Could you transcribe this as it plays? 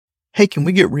Hey, can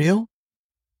we get real?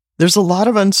 There's a lot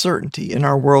of uncertainty in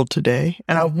our world today,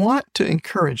 and I want to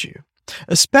encourage you,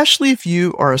 especially if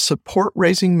you are a support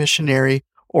raising missionary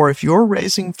or if you're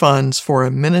raising funds for a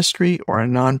ministry or a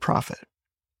nonprofit.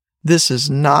 This is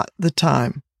not the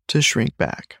time to shrink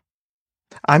back.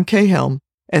 I'm Kay Helm,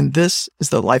 and this is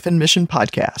the Life and Mission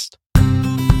Podcast.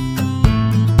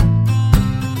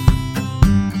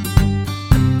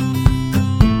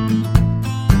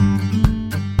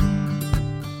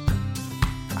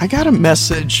 I got a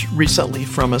message recently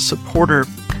from a supporter.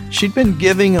 She'd been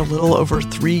giving a little over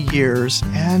 3 years,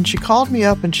 and she called me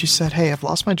up and she said, "Hey, I've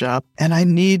lost my job and I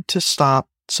need to stop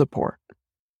support."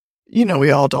 You know, we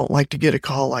all don't like to get a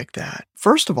call like that.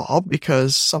 First of all,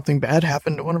 because something bad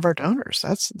happened to one of our donors.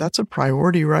 That's a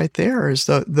priority right there, is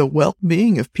the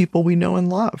well-being of people we know and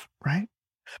love, right?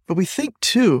 But we think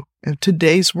too, in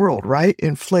today's world, right?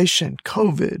 Inflation,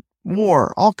 COVID,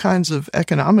 war, all kinds of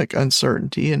economic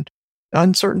uncertainty and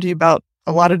uncertainty about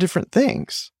a lot of different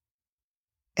things.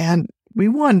 And we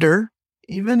wonder,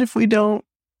 even if we don't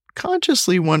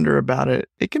consciously wonder about it,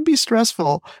 it can be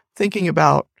stressful thinking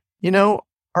about,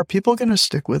 are people going to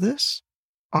stick with us?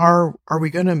 Are we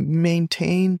going to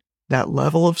maintain that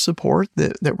level of support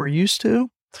that we're used to?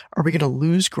 Are we going to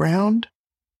lose ground?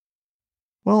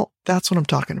 Well, that's what I'm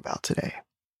talking about today.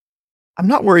 I'm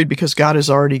not worried because God has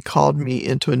already called me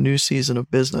into a new season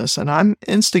of business, and I'm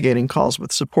instigating calls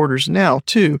with supporters now,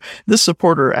 too. This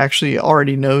supporter actually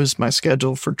already knows my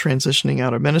schedule for transitioning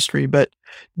out of ministry, but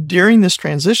during this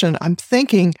transition, I'm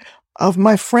thinking of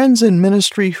my friends in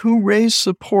ministry who raise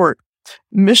support,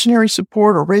 missionary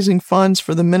support, or raising funds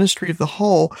for the ministry of the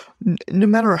whole. No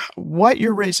matter what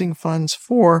you're raising funds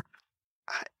for,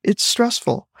 it's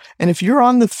stressful. And if you're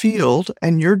on the field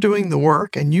and you're doing the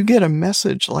work and you get a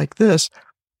message like this,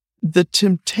 the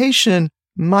temptation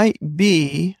might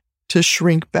be to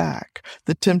shrink back.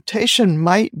 The temptation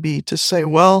might be to say,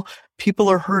 well, people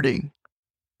are hurting.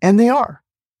 And they are.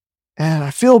 And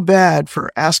I feel bad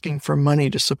for asking for money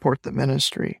to support the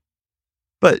ministry.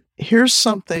 But here's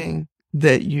something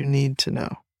that you need to know.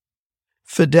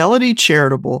 Fidelity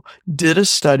Charitable did a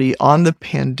study on the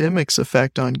pandemic's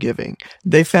effect on giving.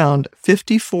 They found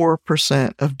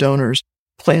 54% of donors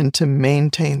plan to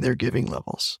maintain their giving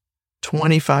levels.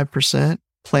 25%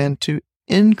 plan to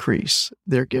increase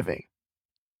their giving.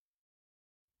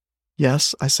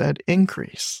 Yes, I said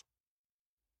increase.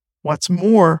 What's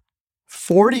more,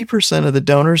 40% of the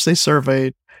donors they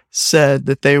surveyed said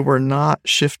that they were not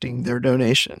shifting their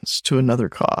donations to another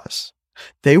cause.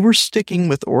 They were sticking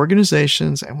with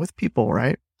organizations and with people,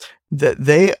 right, that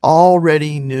they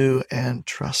already knew and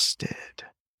trusted.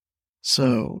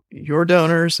 So your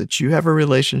donors that you have a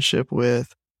relationship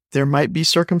with, there might be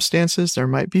circumstances, there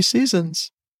might be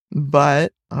seasons,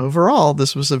 but overall,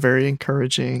 this was a very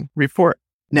encouraging report.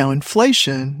 Now,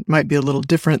 inflation might be a little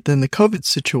different than the COVID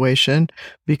situation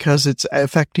because it's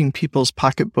affecting people's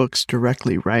pocketbooks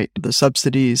directly, right? The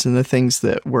subsidies and the things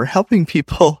that were helping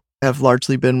people have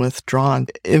largely been withdrawn.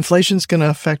 Inflation's going to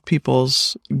affect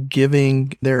people's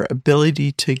giving, their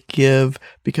ability to give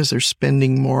because they're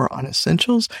spending more on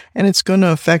essentials, and it's going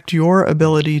to affect your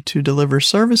ability to deliver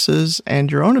services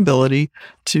and your own ability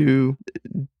to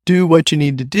do what you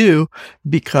need to do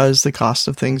because the cost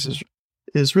of things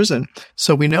is risen.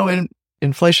 So we know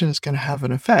inflation is going to have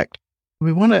an effect.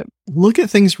 We want to look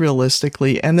at things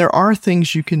realistically, and there are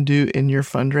things you can do in your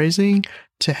fundraising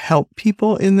to help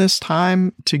people in this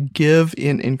time, to give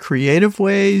in creative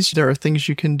ways. There are things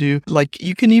you can do, like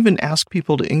you can even ask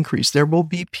people to increase. There will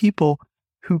be people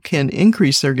who can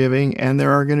increase their giving, and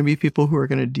there are going to be people who are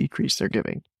going to decrease their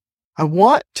giving. I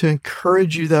want to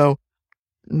encourage you, though.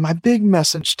 My big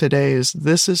message today is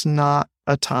this is not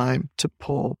a time to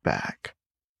pull back.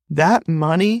 That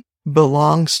money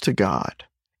belongs to God.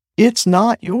 It's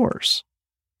not yours.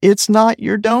 It's not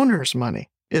your donor's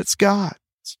money. It's God's.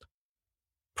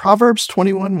 Proverbs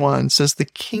 21:1 says, "The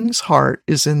king's heart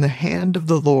is in the hand of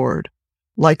the Lord.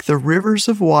 Like the rivers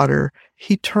of water,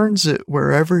 he turns it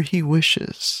wherever he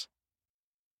wishes."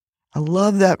 I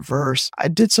love that verse. I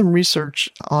did some research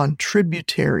on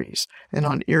tributaries and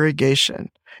on irrigation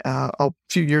a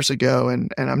few years ago,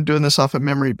 and I'm doing this off of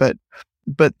memory, but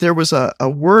there was a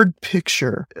word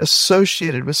picture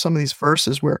associated with some of these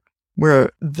verses where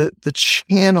the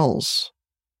channels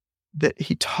that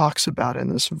he talks about in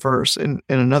this verse, in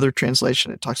another translation,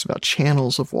 it talks about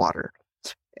channels of water.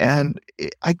 And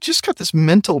I just got this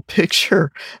mental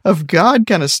picture of God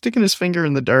kind of sticking his finger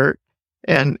in the dirt,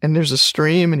 and there's a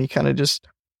stream, and he kind of just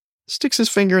sticks his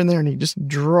finger in there, and he just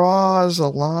draws a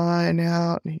line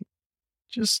out, and he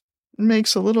just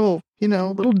makes a little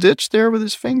ditch there with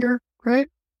his finger, right?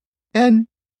 And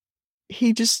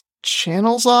he just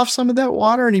channels off some of that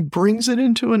water and he brings it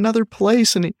into another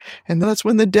place. And that's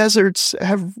when the deserts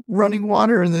have running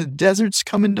water and the deserts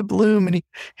come into bloom, and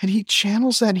he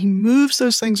channels that. He moves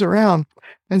those things around.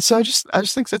 And so I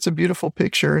just think that's a beautiful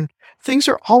picture, and things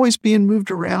are always being moved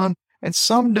around, and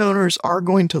some donors are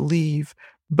going to leave,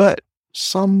 but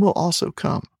some will also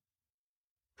come.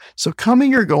 So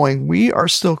coming or going, we are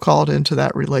still called into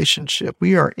that relationship.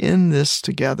 We are in this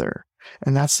together.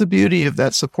 And that's the beauty of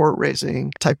that support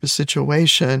raising type of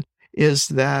situation, is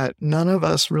that none of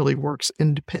us really works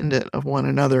independent of one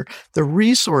another. The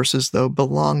resources, though,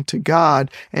 belong to God,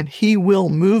 and He will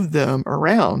move them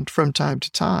around from time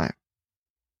to time.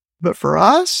 But for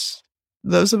us,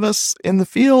 those of us in the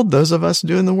field, those of us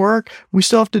doing the work, we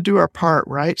still have to do our part,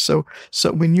 right? So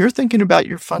when you're thinking about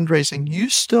your fundraising, you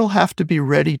still have to be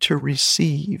ready to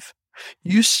receive.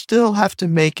 You still have to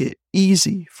make it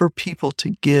easy for people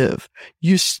to give.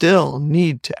 You still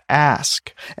need to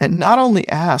ask. And not only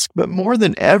ask, but more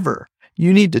than ever,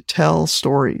 you need to tell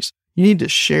stories. You need to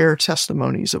share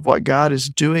testimonies of what God is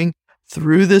doing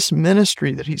through this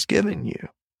ministry that He's given you.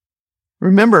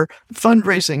 Remember,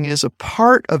 fundraising is a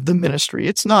part of the ministry.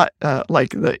 It's not like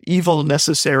the evil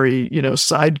necessary,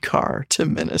 sidecar to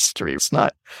ministry. It's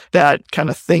not that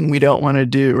kind of thing we don't want to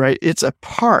do, right? It's a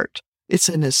part. It's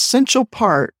an essential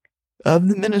part of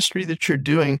the ministry that you're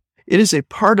doing. It is a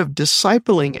part of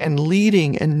discipling and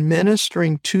leading and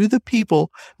ministering to the people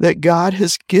that God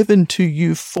has given to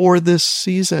you for this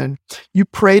season. You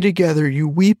pray together, you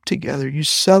weep together, you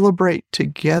celebrate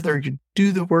together, you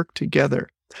do the work together.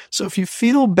 So if you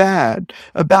feel bad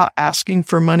about asking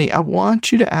for money, I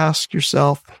want you to ask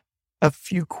yourself a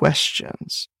few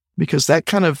questions, because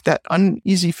that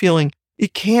uneasy feeling,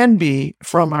 it can be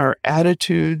from our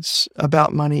attitudes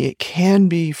about money. It can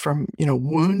be from,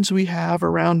 wounds we have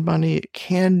around money. It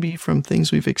can be from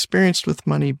things we've experienced with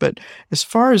money. But as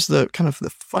far as the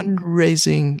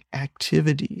fundraising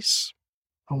activities,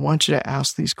 I want you to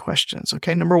ask these questions.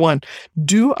 Okay. Number one,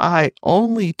 do I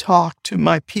only talk to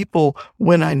my people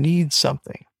when I need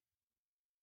something?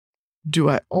 Do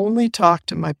I only talk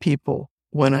to my people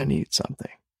when I need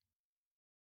something?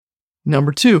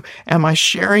 Number two, am I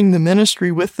sharing the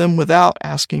ministry with them without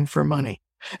asking for money?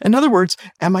 In other words,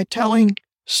 am I telling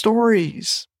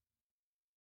stories?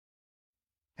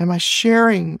 Am I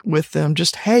sharing with them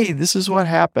just, hey, this is what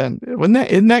happened?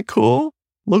 Isn't that cool?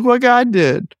 Look what God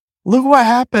did. Look what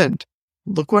happened.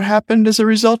 Look what happened as a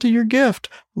result of your gift.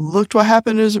 Look what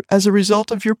happened as a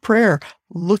result of your prayer.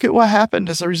 Look at what happened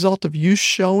as a result of you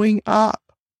showing up.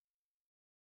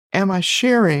 Am I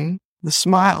sharing the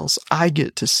smiles I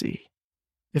get to see?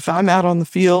 If I'm out on the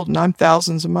field and I'm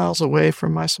thousands of miles away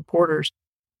from my supporters,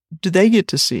 do they get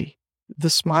to see the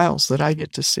smiles that I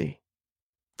get to see?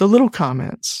 The little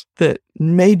comments that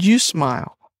made you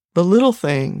smile. The little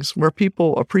things where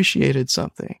people appreciated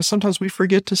something. Sometimes we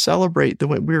forget to celebrate the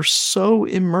way we're so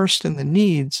immersed in the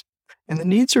needs, and the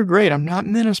needs are great. I'm not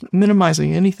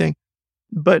minimizing anything,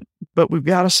 but we've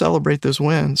got to celebrate those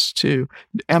wins too.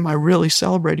 Am I really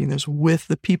celebrating those with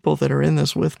the people that are in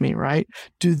this with me, right?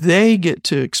 Do they get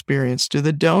to experience, do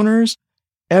the donors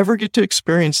ever get to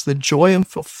experience the joy and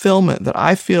fulfillment that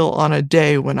I feel on a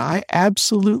day when I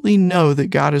absolutely know that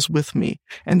God is with me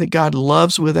and that God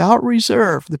loves without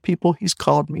reserve the people He's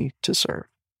called me to serve?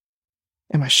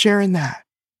 Am I sharing that?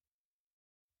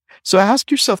 So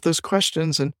ask yourself those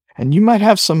questions, and you might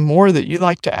have some more that you'd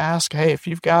like to ask. Hey, if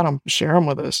you've got them, share them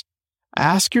with us.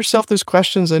 Ask yourself those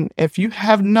questions, and if you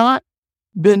have not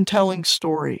been telling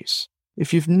stories,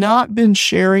 if you've not been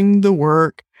sharing the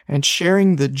work and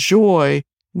sharing the joy,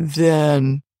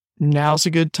 then now's a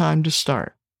good time to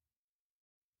start.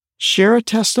 Share a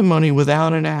testimony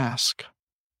without an ask.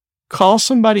 Call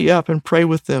somebody up and pray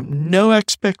with them. No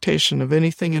expectation of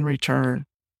anything in return.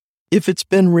 If it's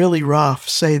been really rough,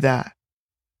 say that.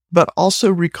 But also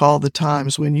recall the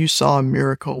times when you saw a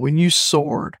miracle, when you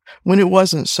soared, when it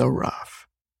wasn't so rough.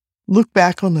 Look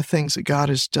back on the things that God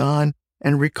has done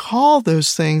and recall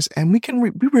those things, and we can we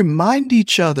remind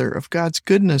each other of God's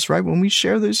goodness, right? When we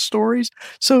share those stories.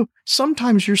 So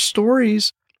sometimes your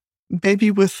stories,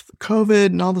 maybe with COVID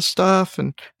and all the stuff,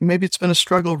 and maybe it's been a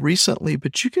struggle recently,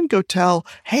 but you can go tell,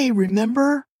 hey,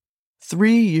 remember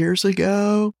 3 years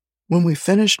ago when we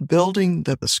finished building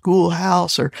the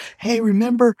schoolhouse? Or, hey,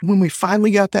 remember when we finally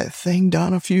got that thing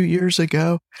done a few years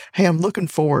ago? Hey, I'm looking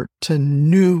forward to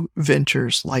new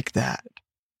ventures like that.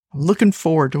 I'm looking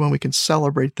forward to when we can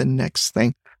celebrate the next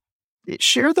thing.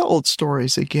 Share the old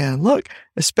stories again. Look,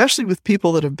 especially with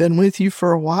people that have been with you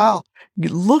for a while, you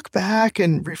look back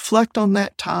and reflect on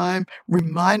that time,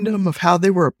 remind them of how they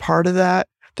were a part of that.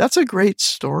 That's a great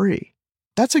story.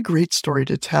 That's a great story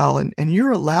to tell, and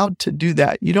you're allowed to do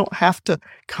that. You don't have to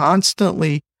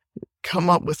constantly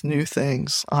come up with new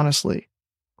things, honestly,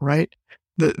 right?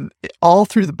 All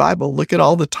through the Bible, look at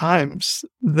all the times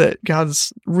that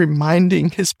God's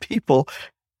reminding his people,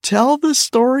 tell the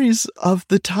stories of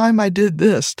the time I did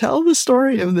this. Tell the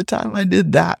story of the time I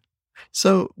did that.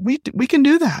 So we can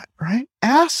do that, right?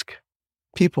 Ask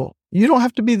people. You don't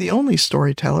have to be the only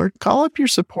storyteller. Call up your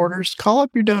supporters, call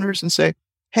up your donors and say,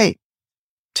 hey,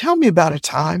 tell me about a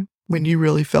time when you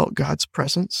really felt God's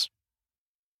presence.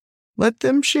 Let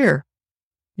them share.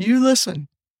 You listen.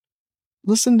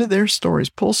 Listen to their stories.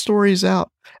 Pull stories out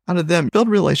of them. Build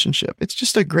relationship. It's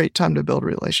just a great time to build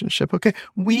relationship, okay?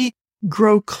 We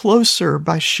grow closer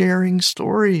by sharing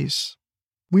stories.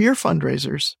 We are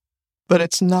fundraisers, but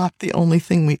it's not the only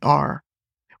thing we are.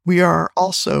 We are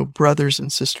also brothers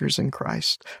and sisters in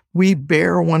Christ. We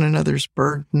bear one another's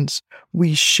burdens.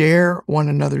 We share one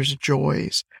another's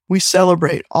joys. We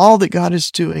celebrate all that God is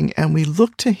doing, and we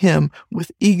look to him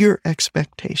with eager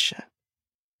expectation.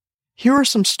 Here are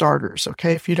some starters,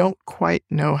 okay? If you don't quite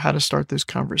know how to start this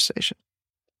conversation,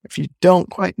 if you don't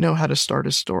quite know how to start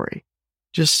a story,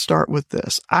 just start with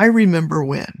this. I remember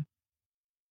when.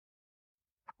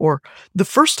 Or the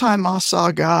first time I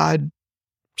saw God,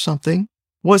 something,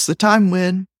 was the time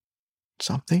when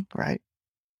something, right?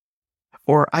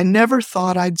 Or I never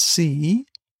thought I'd see.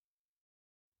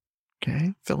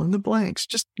 Okay, fill in the blanks.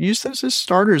 Just use those as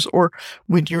starters. Or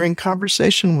when you're in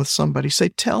conversation with somebody, say,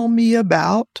 tell me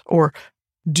about, or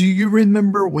do you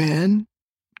remember when?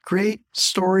 Great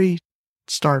story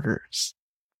starters.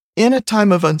 In a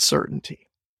time of uncertainty,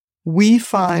 we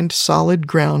find solid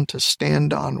ground to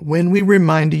stand on when we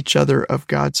remind each other of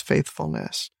God's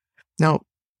faithfulness. Now,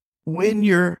 when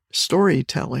you're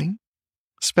storytelling,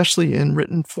 especially in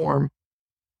written form,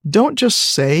 don't just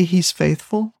say he's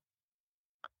faithful.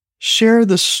 Share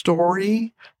the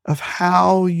story of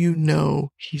how you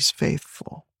know he's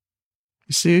faithful.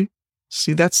 You see,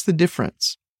 that's the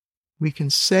difference. We can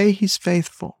say he's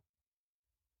faithful,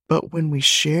 but when we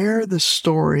share the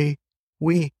story,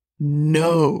 we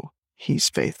know he's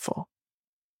faithful.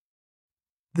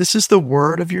 This is the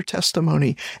word of your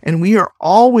testimony, and we are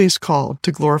always called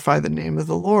to glorify the name of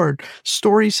the Lord.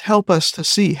 Stories help us to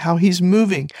see how he's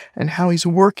moving and how he's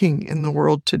working in the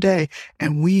world today,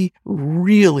 and we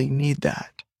really need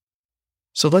that.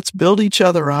 So let's build each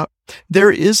other up.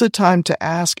 There is a time to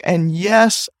ask, and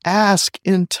yes, ask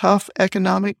in tough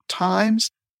economic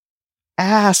times.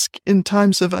 Ask in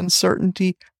times of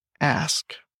uncertainty.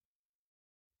 Ask.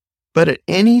 But at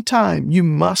any time, you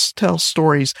must tell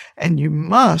stories, and you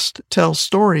must tell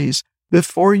stories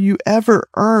before you ever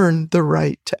earn the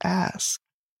right to ask.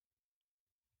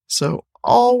 So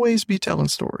always be telling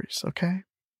stories, okay?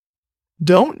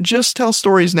 Don't just tell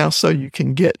stories now so you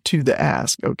can get to the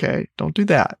ask, okay? Don't do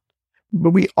that. But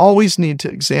we always need to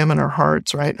examine our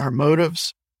hearts, right? Our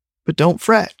motives. But don't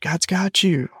fret. God's got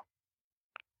you.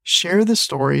 Share the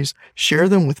stories. Share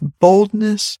them with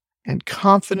boldness and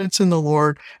confidence in the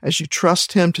Lord as you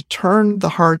trust him to turn the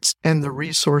hearts and the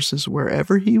resources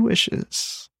wherever he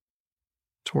wishes.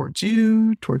 Towards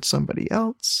you, towards somebody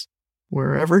else,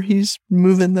 wherever he's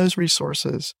moving those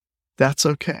resources, that's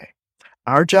okay.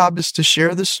 Our job is to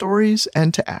share the stories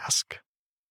and to ask.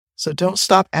 So don't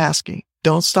stop asking.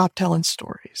 Don't stop telling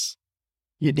stories.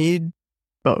 You need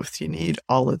both. You need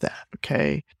all of that,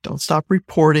 okay? Don't stop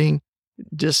reporting.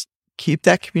 Just keep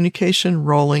that communication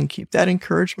rolling. Keep that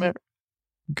encouragement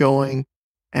going.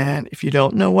 And if you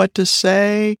don't know what to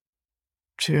say,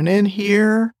 tune in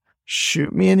here.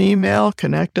 Shoot me an email,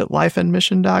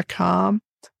 connect@lifeandmission.com.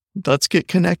 Let's get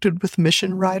connected with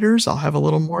mission writers. I'll have a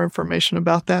little more information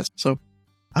about that. So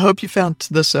I hope you found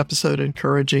this episode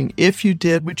encouraging. If you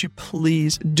did, would you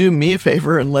please do me a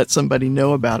favor and let somebody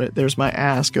know about it? There's my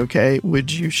ask, okay?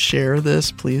 Would you share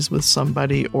this, please, with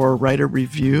somebody or write a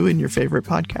review in your favorite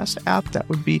podcast app? That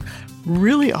would be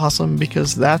really awesome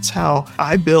because that's how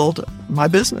I build my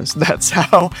business. That's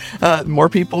how more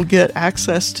people get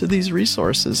access to these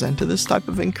resources and to this type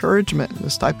of encouragement,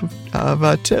 this type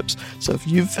of tips. So if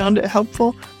you've found it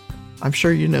helpful, I'm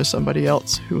sure you know somebody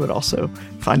else who would also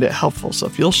find it helpful. So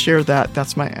if you'll share that,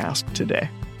 that's my ask today.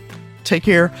 Take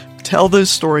care. Tell those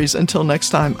stories. Until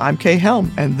next time, I'm Kay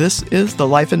Helm, and this is the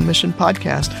Life and Mission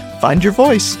Podcast. Find your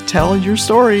voice. Tell your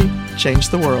story. Change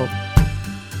the world.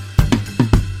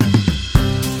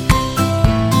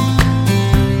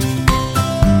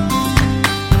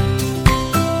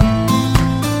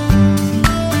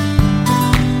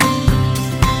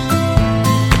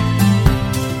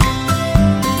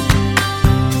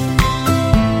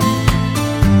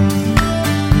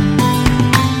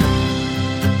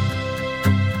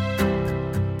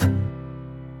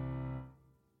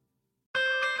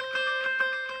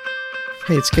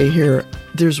 Hey, it's Kay here.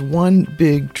 There's one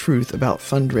big truth about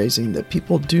fundraising that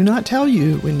people do not tell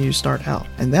you when you start out.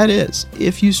 And that is,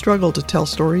 if you struggle to tell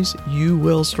stories, you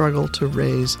will struggle to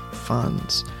raise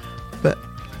funds. But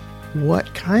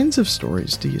what kinds of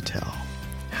stories do you tell?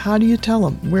 How do you tell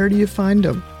them? Where do you find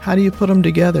them? How do you put them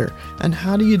together? And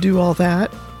how do you do all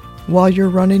that while you're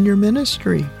running your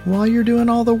ministry, while you're doing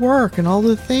all the work and all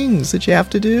the things that you have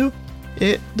to do?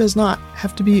 It does not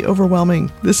have to be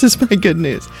overwhelming. This is my good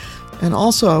news. And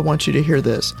also, I want you to hear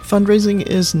this. Fundraising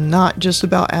is not just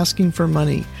about asking for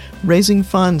money. Raising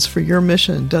funds for your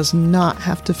mission does not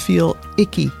have to feel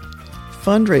icky.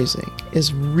 Fundraising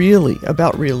is really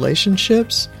about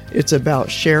relationships. It's about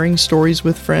sharing stories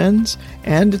with friends,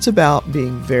 and it's about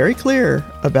being very clear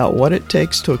about what it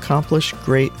takes to accomplish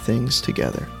great things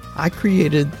together. I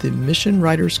created the Mission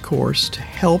Writers course to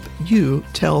help you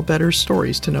tell better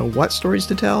stories, to know what stories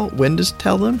to tell, when to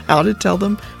tell them, how to tell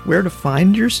them, where to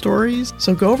find your stories.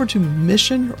 So go over to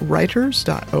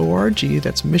missionwriters.org.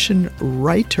 That's Mission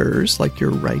Writers, like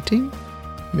you're writing.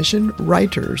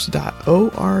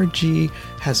 Missionwriters.org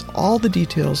has all the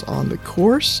details on the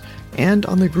course and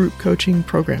on the group coaching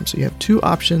program. So you have two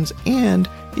options. And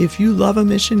if you love a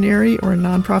missionary or a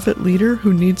nonprofit leader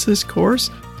who needs this course,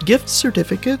 gift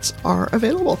certificates are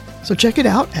available. So check it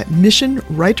out at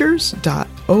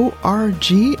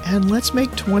missionwriters.org, and let's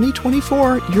make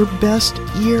 2024 your best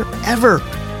year ever.